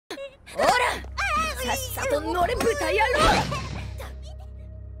Guys,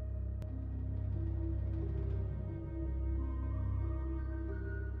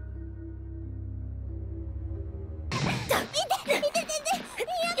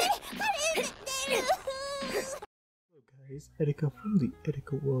 Etika from the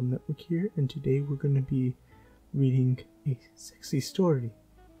Etika World Network here, and today we're going to be reading a sexy story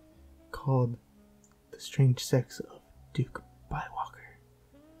called The Strange Sex of Duke Bywalker.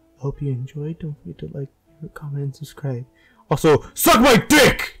 I hope you enjoyed. Don't forget to like, comment, and subscribe. Also, suck my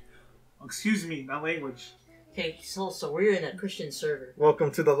dick! Excuse me, not language. Okay, so we're in a Christian server.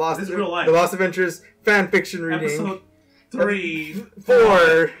 Welcome to the Lost Adventures FanFiction reading. Episode 3.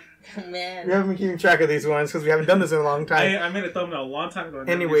 4. Man. We haven't been keeping track of these ones because we haven't done this in a long time. I made a thumbnail a long time ago.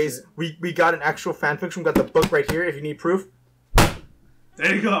 Anyways, we got an actual fanfiction. We got the book right here if you need proof.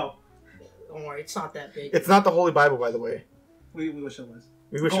 There you go. Don't worry, it's not that big. It's not the Holy Bible, by the way. We wish it was.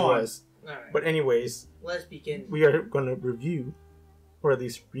 We wish it was. Alright. But anyways, let's begin. We are going to review, or at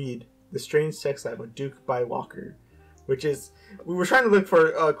least read, The Strange Sex Life of Duke Bywalker, which is... We were trying to look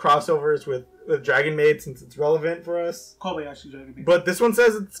for crossovers with Dragon Maid since it's relevant for us. Probably actually Dragon Maid. But this one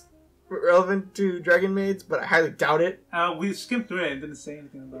says it's relevant to Dragon Maids, but I highly doubt it. We skimmed through it and didn't say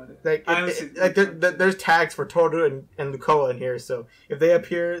anything about it. There's tags for Toru and Lukoa in here, so if they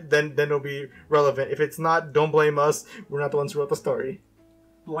appear, then it'll be relevant. If it's not, don't blame us. We're not the ones who wrote the story.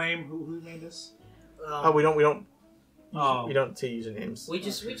 Blame who made this? We don't say usernames. We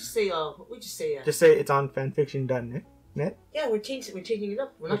just say Just say it's on fanfiction.net. Yeah, we're changing it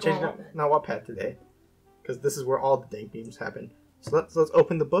up. We're not changing it. Not Wattpad today, because this is where all the dank memes happen. So let's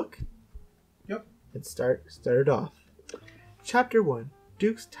open the book. Yep. And start it off. Chapter 1.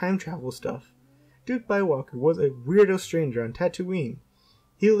 Duke's time travel stuff. Duke Bywalker was a weirdo stranger on Tatooine.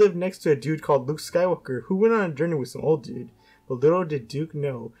 He lived next to a dude called Luke Skywalker who went on a journey with some old dude. But little did Duke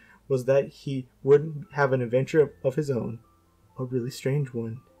know was that he would have an adventure of his own. A really strange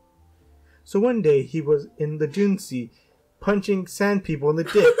one. So one day he was in the Dune Sea punching sand people in the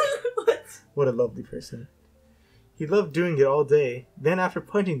dick. What a lovely person. He loved doing it all day. Then after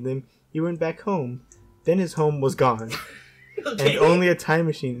punching them, he went back home. Then his home was gone. Okay. And only a time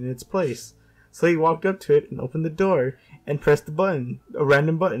machine in its place. So he walked up to it and opened the door and pressed the button, a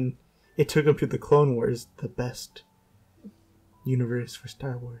random button. It took him to the Clone Wars, the best universe for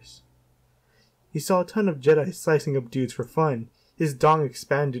Star Wars. He saw a ton of Jedi slicing up dudes for fun. His dong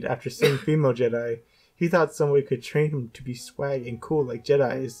expanded after seeing female Jedi. He thought somebody could train him to be swag and cool like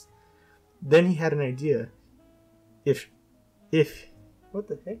Jedis. Then he had an idea. What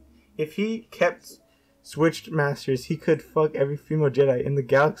the heck? If he kept switched masters, he could fuck every female Jedi in the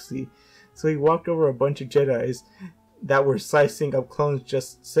galaxy. So he walked over a bunch of Jedis that were slicing up clones,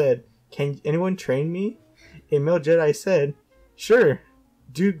 just said, "Can anyone train me?" A male Jedi said, "Sure."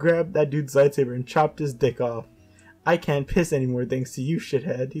 Dude grabbed that dude's lightsaber and chopped his dick off. "I can't piss anymore thanks to you,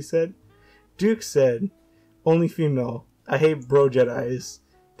 shithead," he said. Duke said, "Only female. I hate bro Jedis."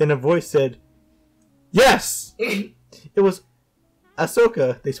 Then a voice said, "Yes!" It was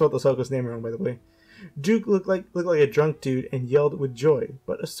Ahsoka. They spelled Ahsoka's name wrong, by the way. Duke looked like a drunk dude and yelled with joy.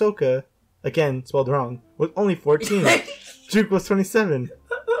 But Ahsoka, again spelled wrong, was only 14. Duke was 27.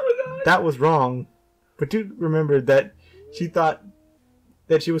 That was wrong. But Duke remembered that she thought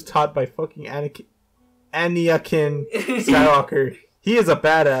that she was taught by fucking Anakin Skywalker. He is a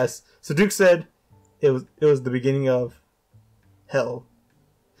badass. So Duke said it was the beginning of hell.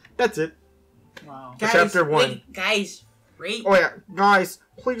 That's it. Wow. Guys, chapter 1. Wait, guys, rate. Oh yeah, guys,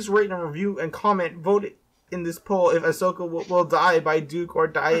 please rate and review and comment. Vote in this poll if Ahsoka will die by Duke or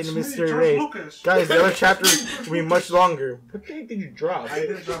die in a mystery race. Guys, the other chapter will be much longer. What the heck did you drop? I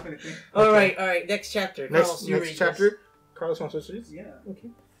didn't drop anything. Okay. All right. Next chapter. Next chapter. This. Carlos wants to read. Yeah. Okay.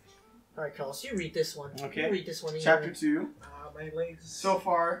 All right, Carlos, you read this one. Okay. You read this one. Chapter 2. My legs. So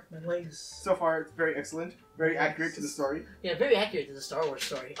far, it's very excellent. Very accurate to the story. Yeah, very accurate to the Star Wars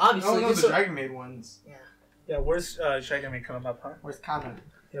story. Obviously, no, the Dragon Maid ones. Yeah. Yeah, where's Dragon Maid coming up, huh? Where's Kana?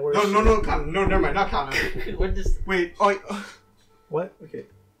 Yeah, where's No, Kana. No, never mind, not Kana. What does... Wait, what? Okay.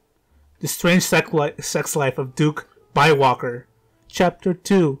 The Strange Sex Life of Duke Bywalker. Chapter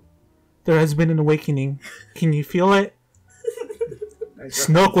 2. There has been an awakening. Can you feel it?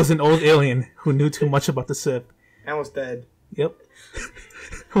 Snoke was an old alien who knew too much about the Sith. And was dead. Yep.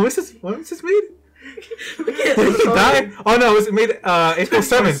 When was this made? Did he die? Oh no, it was made April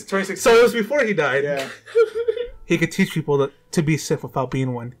 7th. So it was before he died. Yeah. He could teach people to be Sith without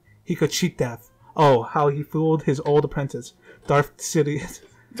being one. He could cheat death. Oh, how he fooled his old apprentice, Darth Sidious.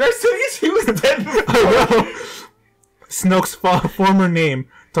 Darth Sidious? He was dead before. I know. Snoke's former name,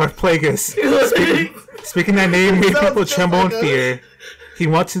 Darth Plagueis. Speaking that name made people tremble in fear. He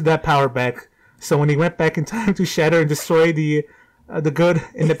wanted that power back. So when he went back in time to shatter and destroy the good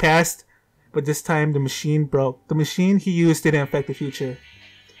in the past, but this time the machine broke. The machine he used didn't affect the future.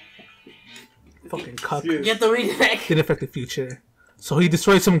 Fucking cuck. You have to read it back. Didn't affect the future. So he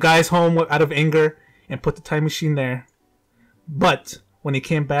destroyed some guy's home out of anger and put the time machine there. But when he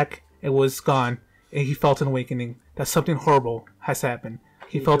came back, it was gone, and he felt an awakening that something horrible has happened.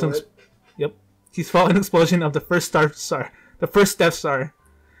 He felt an He felt an explosion of the first Death Star.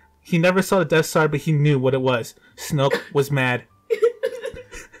 He never saw the Death Star, but he knew what it was. Snoke was mad.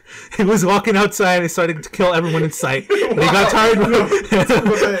 He was walking outside and started to kill everyone in sight. When he got tired,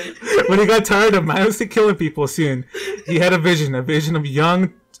 when he got tired of mindlessly killing people soon, he had a vision of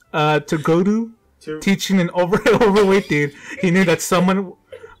young Togodu teaching an overweight dude. He knew that someone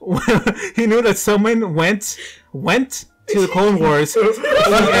went to the Clone Wars,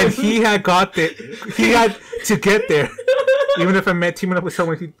 and he had to get there. Even if I met teaming up with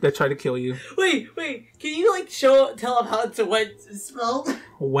someone that tried to kill you. Wait. Can you tell him how it's spelled?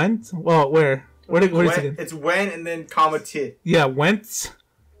 Went? Well, where? Where is it again? It's when and then comma t. Yeah, went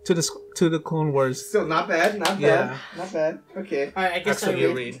to the Clone Wars. Still not bad. Not bad. Okay. All right, I guess Axel, I you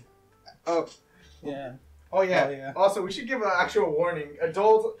read. read. Oh. Yeah. Oh yeah. Oh, yeah. Also, we should give an actual warning.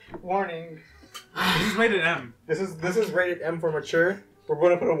 Adult warning. This is rated M. This is rated M for mature. We're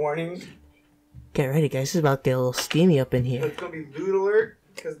going to put a warning. Get ready, guys. It's about to get a little steamy up in here. It's going to be loot alert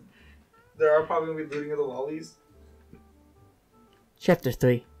because there are probably going to be looting of the lollies. Chapter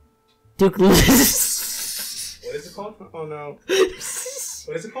 3. Duke loses. What is it called? Oh no.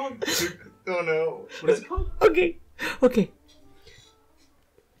 What is it called? Oh no. What is it called? Okay.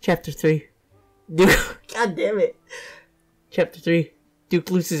 Chapter 3. Duke. God damn it. Chapter 3. Duke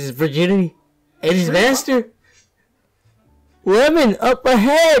loses his virginity and his master. Lemon up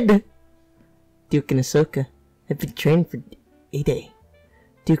ahead. Duke and Ahsoka had been training for a day.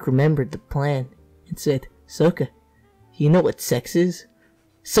 Duke remembered the plan and said, Ahsoka, you know what sex is?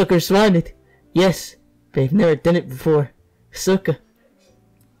 Ahsoka responded, yes, but I've never done it before. Ahsoka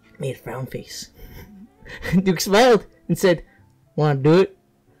made a frown face. Duke smiled and said, wanna do it?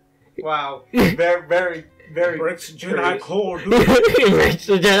 Wow. Very Breaks Jedi code. Breaks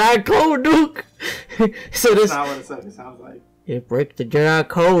the Jedi code, Duke. So That's not what it sounds like. It breaks the Jedi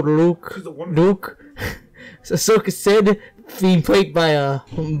code, Luke. So Ahsoka said, being played by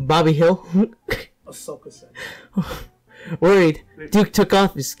Bobby Hill. Ahsoka said. Worried, Duke took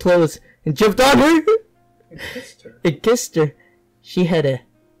off his clothes and jumped on her. And kissed her. She had a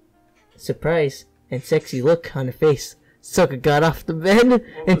surprise and sexy look on her face. Ahsoka got off the bed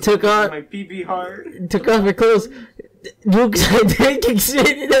and took off my PB heart. Took off her clothes. Duke's identity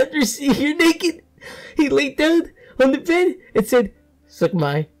excited after seeing her naked. He laid down on the bed and said, suck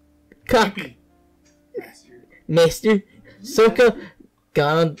my cock. Master. Ahsoka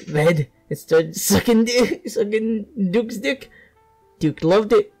got on the bed and started sucking Duke's dick. Duke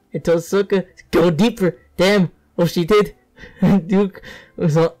loved it and told Ahsoka to go deeper. Damn, well she did. Duke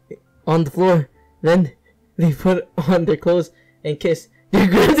was on the floor. Then they put on their clothes and kissed.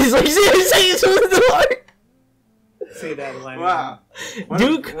 Duke grabbed his lightsaber and the heart. Say that line. Wow.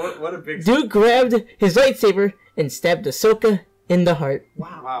 What a big... Duke grabbed his lightsaber and stabbed Ahsoka in the heart.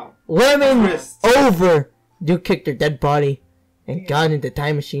 Wow. Lemon over. Duke kicked her dead body and got in the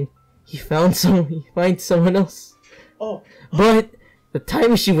time machine. He finds someone else. Oh. But the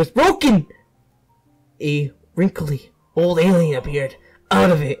time machine was broken. A wrinkly old alien appeared out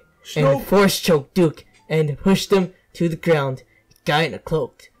of it and force choked Duke and pushed him to the ground. A guy in a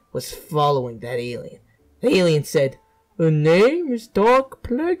cloak was following that alien. The alien said, "Her name is Dark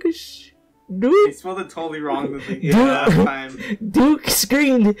Plagueis." Duke. They spelled it totally wrong last time. Duke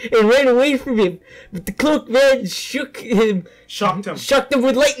screamed and ran away from him, but the cloaked man shocked him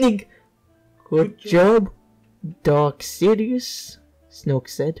with lightning. Good job, Dark Sidious, Snoke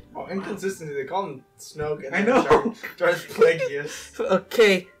said. Oh, inconsistency. They call him Snoke. And I know. Darth Plagueis.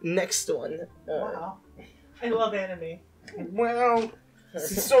 Okay, next one. Wow. I love anime. Wow.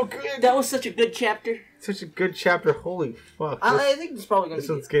 This is so good. That was such a good chapter. Such a good chapter. Holy fuck. I think it's probably going This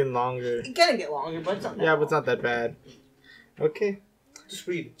to one's getting longer. It's gonna get longer, but it's not that Yeah, but it's long. not that bad. Okay. Just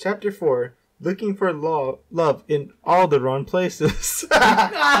read. Chapter 4. Looking for love in all the wrong places.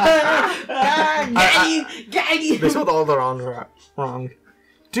 Got you! They spelled all the wrong.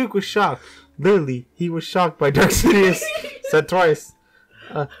 Duke was shocked. Literally, he was shocked by Dark Sidious. Said twice.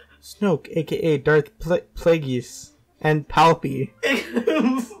 Snoke, aka Darth Plagueis, and Palpy.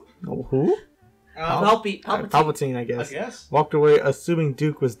 Oh, who? Palpatine, I guess. Walked away, assuming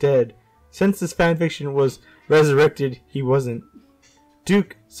Duke was dead. Since this fanfiction was resurrected, he wasn't.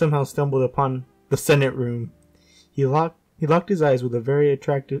 Duke somehow stumbled upon the Senate room. He He locked his eyes with a very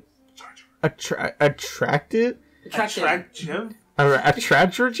attractive... Attractive? Attractive? Attractive?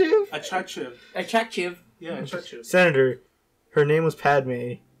 Attractive. Yeah, attractive. Senator. Her name was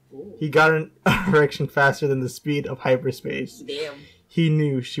Padme. He got an erection faster than the speed of hyperspace. Damn. He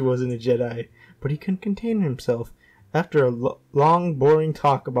knew she wasn't a Jedi, but he couldn't contain himself. After a long, boring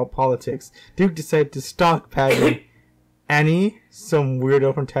talk about politics, Duke decided to stalk Padme. Annie, some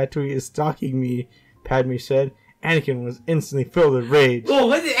weirdo from Tatooine is stalking me, Padme said. Anakin was instantly filled with rage. Oh,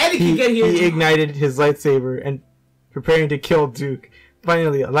 when did Anakin get here? He ignited his lightsaber and preparing to kill Duke.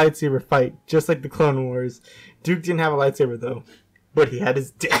 Finally, a lightsaber fight, just like the Clone Wars. Duke didn't have a lightsaber, though, but he had his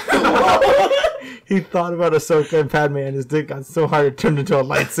dick. He thought about Ahsoka and Padme, and his dick got so hard it turned into a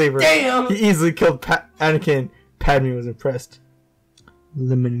lightsaber. Damn! He easily killed Anakin. Padme was impressed.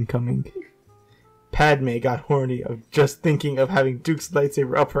 Lemon incoming. Padme got horny of just thinking of having Duke's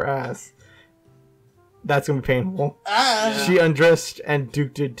lightsaber up her ass. That's gonna be painful. She undressed, and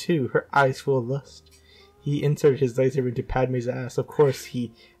Duke did too, her eyes full of lust. He inserted his lightsaber into Padme's ass. Of course,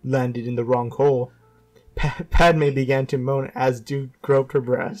 he landed in the wrong hole. Padme began to moan as Duke groped her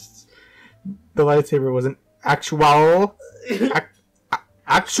breasts. The lightsaber was an actual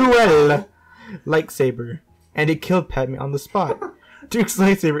lightsaber, and it killed Padme on the spot. Duke's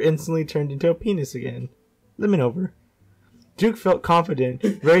lightsaber instantly turned into a penis again. Lemon over. Duke felt confident,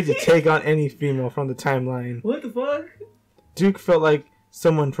 ready to take on any female from the timeline. What the fuck? Duke felt like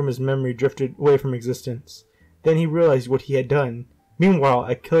someone from his memory drifted away from existence. Then he realized what he had done. Meanwhile,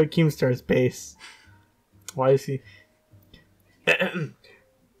 at Killer Keemstar's base... Why is he... It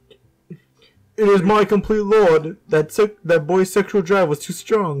is my complete lord that boy's sexual drive was too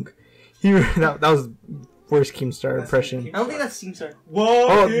strong. That was worst Keemstar impression. I don't think that's Keemstar.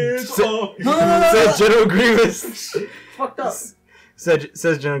 Said General Grievous. Fucked up.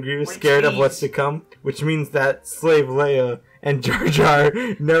 Says General Grievous, scared of what's to come, which means that slave Leia and Jar Jar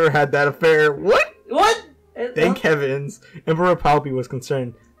never had that affair. What? Thank heavens. Emperor Palpy was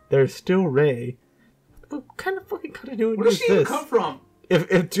concerned. There's still Rey. What kind of fucking continuity Where does is she even this? come from?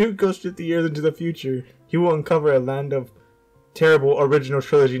 If Duke goes 50 years into the future, he will uncover a land of terrible original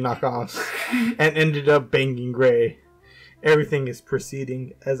trilogy knockoffs and ended up banging Rey. Everything is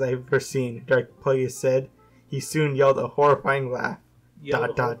proceeding as I've foreseen, Dark Plagueis said. He soon yelled a horrifying laugh. ...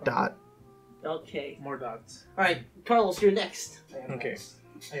 Okay. More dots. Alright, Carlos, you're next. Okay.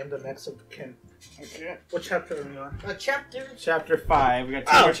 I am the next of kin. Okay. What chapter are we on? Chapter 5. We got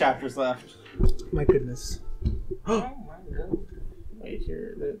 2 more chapters left. My goodness. Oh my god. Wait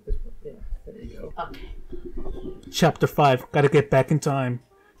here. Yeah, there you go. Okay. Chapter 5. Gotta get back in time.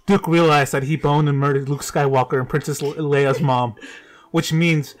 Duke realized that he boned and murdered Luke Skywalker and Princess Leia's mom, which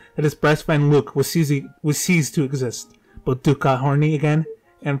means that his best friend Luke was ceased to exist. But Duke got horny again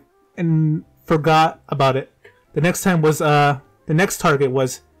and forgot about it. The next target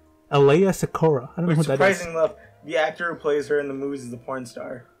was Leia Sakura. I don't know who that is. Surprising enough, the actor who plays her in the movies is a porn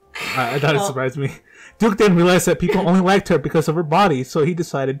star. I thought it surprised me. Duke then realized that people only liked her because of her body, so he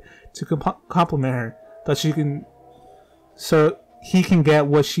decided to compliment her, so he can get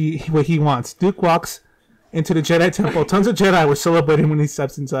what he wants. Duke walks into the Jedi Temple. Tons of Jedi were celebrating when he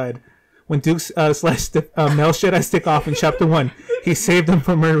steps inside. When Duke sliced Mel's Jedi stick off in Chapter 1, he saved him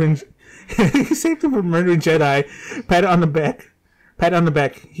from murdering. Jedi. Pat on the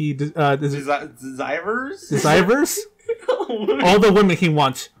back. He Desivers? All the women he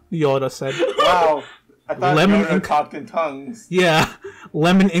wants, Yoda said. Wow. I thought Lemon Yoda cocked in tongues. Yeah.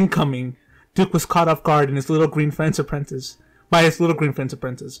 Lemon incoming. Duke was caught off guard by his little green friend's apprentice.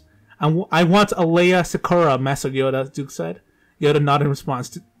 I want a Leia Sakura, Master Yoda, Duke said. Yoda nodded in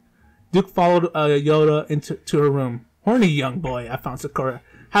response. Duke followed Yoda into her room. Horny young boy, I found Sakura.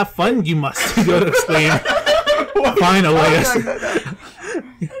 Have fun, you must, Yoda exclaimed. Fine,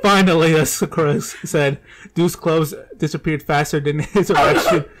 Leia, Sakura said. Duke's clothes disappeared faster than his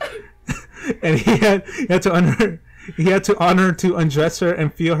erection, and he had to honor to undress her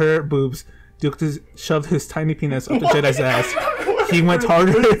and feel her boobs. Duke shoved his tiny penis up the Jedi's ass. He went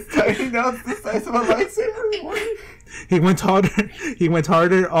harder. Now it's the size of a lightsaber. He went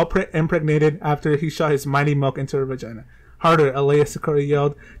harder, all impregnated after he shot his mighty milk into her vagina. Harder, Leia Sakura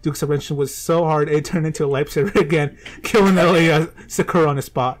yelled. Duke's erection was so hard it turned into a lightsaber again, killing Leia Sakura on the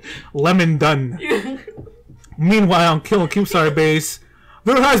spot. Lemon done. Meanwhile, on Kill and Keemstar base,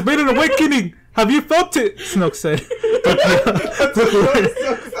 there has been an awakening. Have you felt it? Snoke said.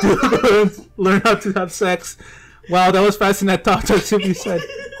 Duke learn how to have sex. Wow, that was faster than I thought. Tiffany said.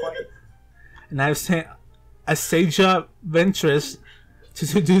 And I've sent Asaja Ventress to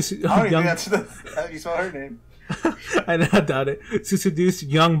seduce I don't even think that's how you spell her name. I doubt it. To seduce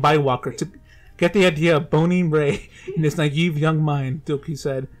young Bywalker to get the idea of boning Ray in his naive young mind, Dooku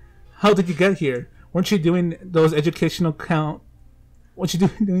said. How did you get here? Weren't you doing those educational count with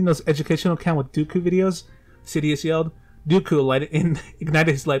Dooku videos? Sidious yelled. Dooku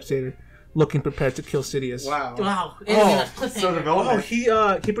ignited his lightsaber, looking prepared to kill Sidious. Wow. So Oh, development.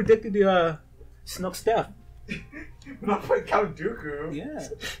 he predicted the Snoke's death. Not like Count Dooku. Yeah.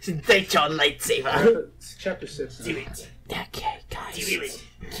 Take your lightsaber. It's chapter 6. Do it. Okay, guys. Do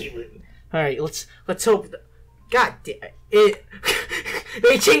it. All right, let's hope. God damn it!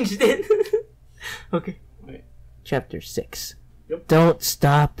 They changed it. Okay. Wait. Chapter 6. Yep. Don't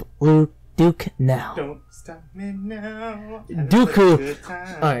stop, Duke now. Don't stop me now. Dooku.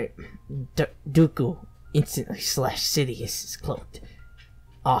 All right. Dooku instantly slashed Sidious's cloak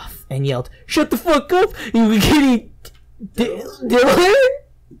off and yelled, "Shut the fuck up, you kidding Dylan!"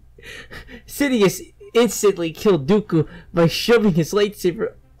 Sidious instantly killed Dooku by shoving his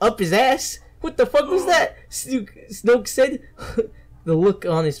lightsaber up his ass. What the fuck was that? Snoke said. The look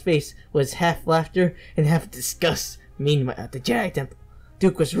on his face was half laughter and half disgust. Meanwhile, at the Jedi Temple,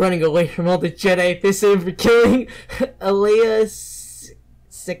 Duke was running away from all the Jedi, pissing him for killing Alea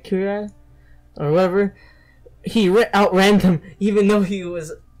Sakura, or whatever. He outran them, even though he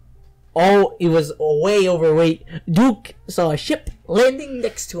was way overweight. Duke saw a ship landing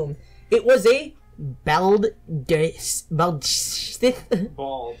next to him. It was a bald Sith.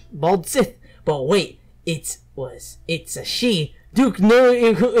 But wait, it's a she. Duke knew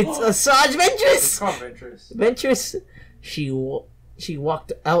it's Asajj Ventress. Ventress. She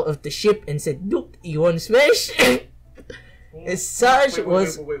walked out of the ship and said, "Duke, you want to smash?" Asajj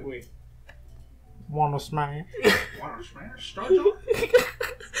was. Wait. Wanna smash?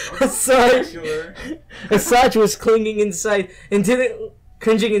 Asajj was cringing inside and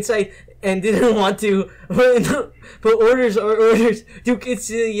didn't want to. But orders are orders. Duke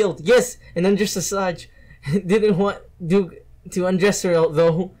instantly yelled yes, and undressed Asajj. Didn't want Duke to undress her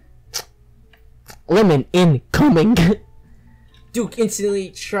though. Lemon incoming. Duke instantly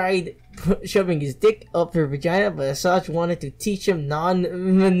tried shoving his dick up her vagina, but Asajj wanted to teach him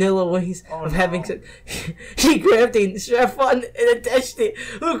non-vanilla ways of having sex. He grabbed a strap-on and attached it.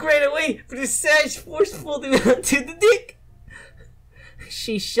 Luke ran away, but Asajj force-pulled him onto the dick.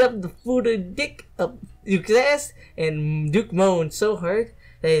 She shoved the fooded dick up Duke's ass, and Duke moaned so hard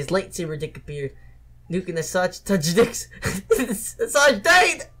that his lightsaber dick appeared. Duke and Asajj touched dicks. Asajj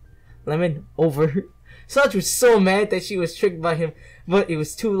died! Lemon, over. Asajj was so mad that she was tricked by him, but it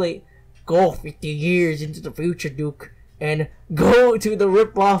was too late. Go 50 years into the future, Duke, and go to the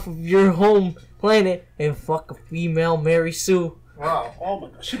rip-off of your home planet and fuck a female Mary Sue. Wow. Oh my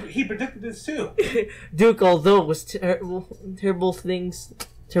gosh. He predicted this too. Duke, although it was terrible things,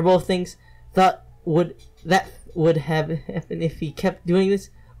 thought would have happened if he kept doing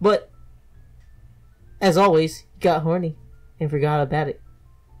this, but as always, he got horny and forgot about it.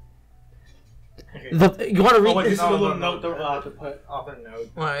 Okay. You want to read This this? is a little note to put. Author note.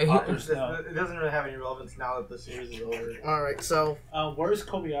 Alright, It doesn't really have any relevance now that the series is over. alright, so Where is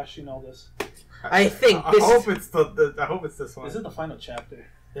Kobayashi in all this? I think I this hope it's this one. This is the final chapter.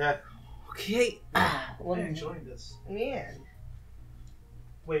 Yeah. okay. I'm enjoying this. Man.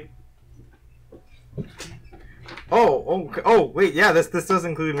 Wait. Oh, wait, yeah, this does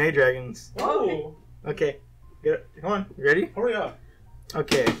include May Dragons. Oh. Okay. Come on, you ready? Hurry up.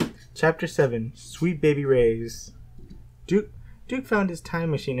 Okay. Chapter 7, Sweet Baby Rays. Duke found his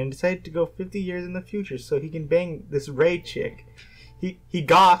time machine and decided to go 50 years in the future so he can bang this Ray chick. He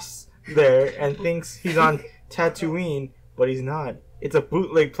goss there and thinks he's on Tatooine, but he's not. It's a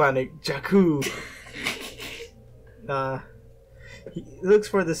bootleg planet, Jakku. He looks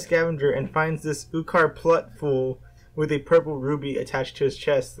for the scavenger and finds this Ukkar Plut fool with a purple ruby attached to his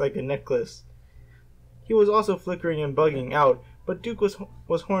chest like a necklace. He was also flickering and bugging out, but Duke was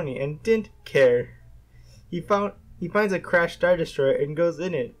horny and didn't care. He finds a crashed Star Destroyer and goes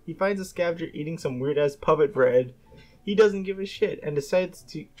in it. He finds a scavenger eating some weird-ass puppet bread. He doesn't give a shit and decides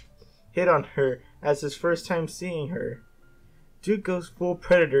to hit on her as his first time seeing her. Duke goes full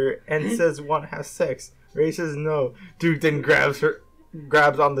predator and says want to have sex. Ray says no. Duke then grabs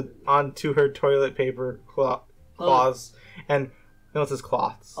onto her toilet paper cloths and no, it says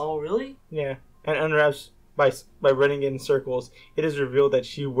cloths. Oh, really? Yeah, and unwraps by running in circles. It is revealed that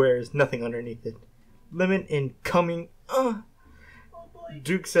she wears nothing underneath it. Lemon incoming.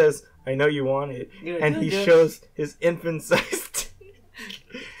 Duke says, "I know you want it," and he shows his infant-sized.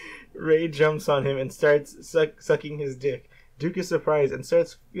 Ray jumps on him and starts sucking his dick. Duke is surprised and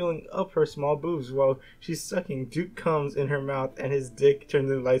starts feeling up her small boobs while she's sucking. Duke comes in her mouth and his dick turns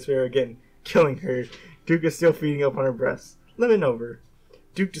into lightsaber again, killing her. Duke is still feeding up on her breasts. Lemon over.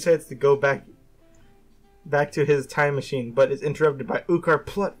 Duke decides to go back back to his time machine, but is interrupted by Ukar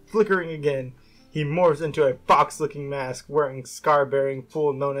flickering again. He morphs into a fox-looking mask, wearing scar-bearing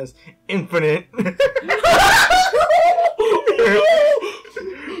fool known as Infinite.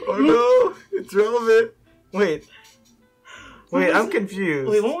 Oh no, it's relevant. Wait, I'm confused.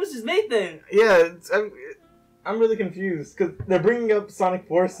 Wait, what was his name then? Yeah, I'm really confused because they're bringing up Sonic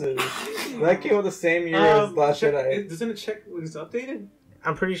Forces. That came out the same year as Last Jedi. Doesn't it check when it's updated?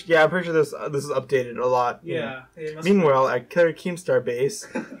 I'm pretty sure this is updated a lot. Yeah. Meanwhile, at Killer Keemstar base,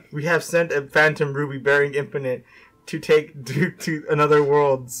 we have sent a Phantom Ruby bearing Infinite to take Duke to another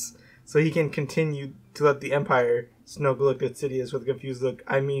worlds so he can continue to let the Empire. Snoke looked at Sidious with a confused look.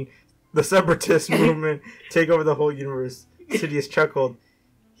 I mean, the Separatist movement take over the whole universe. Sidious chuckled.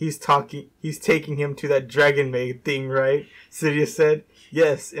 He's taking him to that Dragon Maid thing, right? Sidious said.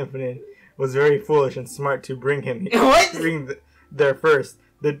 Yes, Infinite was very foolish and smart to bring him here. What? There first.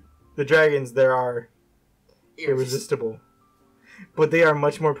 The dragons there are irresistible. But they are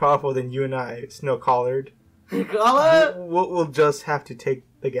much more powerful than you and I, Snoke hollered. We'll just have to take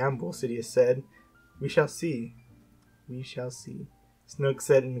the gamble, Sidious said. We shall see. We shall see. Snoke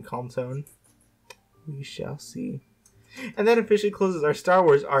said in a calm tone. We shall see. And that officially closes our Star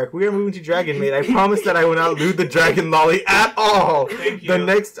Wars arc. We are moving to Dragon Maid. I promise that I will not loot the Dragon Lolly at all. Thank you. The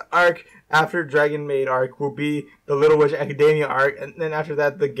next arc after Dragon Maid arc will be the Little Witch Academia arc, and then after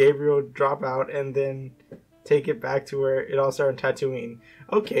that the Gabriel dropout, and then take it back to where it all started on Tatooine.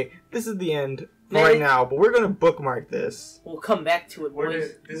 Okay, this is the end right now, but we're gonna bookmark this. We'll come back to it,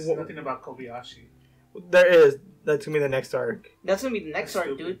 boys. This is nothing about Kobayashi. There is. That's gonna be the next arc. That's gonna be the next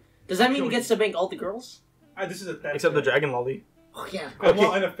arc, dude. Does that mean he gets to bank all the girls? This is a theft. Except the Dragon Lolly. Oh yeah. I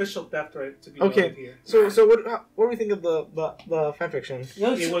want an official theft right to be noted here. So what do we think of the fanfiction?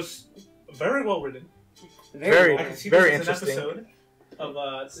 It was very well written. Very I can see very this as an interesting. episode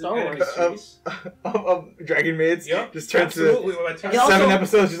of Star Wars series. of Dragon Maids. Yep. Just turns to And also- 7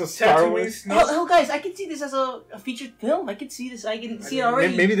 episodes just of Star Wars. Hell, guys, I can see this as a featured film. I can see this. I can see it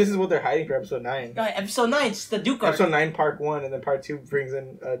already. Maybe this is what they're hiding for episode 9. Episode 9, it's the Duke arc. Episode 9, part 1, and then part 2 brings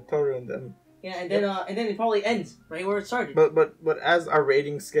in Toru and them. Yeah, and then it probably ends right where it started. But as our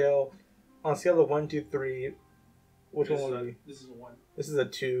rating scale, on a scale of 1 to 3, which one will be? This is a 1. This is a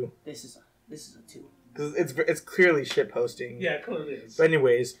 2. This is a 2. Because it's clearly shit posting. Yeah, it clearly is. But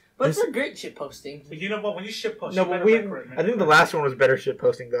anyways, But it's a great shit posting. But you know what? When you ship post, no, you but better record it, I think the last one was better shit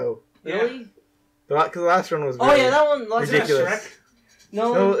posting though. Really? Because the last one was Oh yeah, that one was ridiculous. Shrek?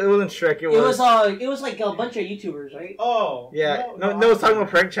 No, it wasn't Shrek. It was like a bunch of YouTubers, right? Oh. yeah. No, it was talking about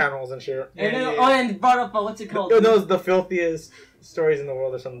prank channels and shit. And then and brought up what's it called? No, it was the filthiest stories in the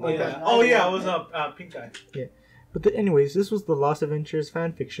world or something like that. Oh yeah, it was a pink guy. Yeah. But anyways, this was the Lost Adventures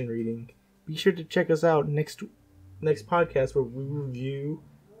fanfiction reading. Be sure to check us out next podcast where we review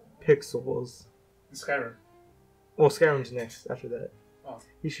Pixels. Skyrim. Well, Skyrim's next after that. Oh.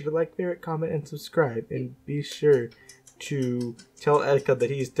 Be sure to like, favorite, comment, and subscribe. And be sure to tell Edka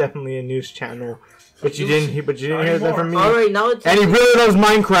that he's definitely a news channel. But you didn't hear that from me. Alright, now it's... And he really loves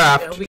Minecraft.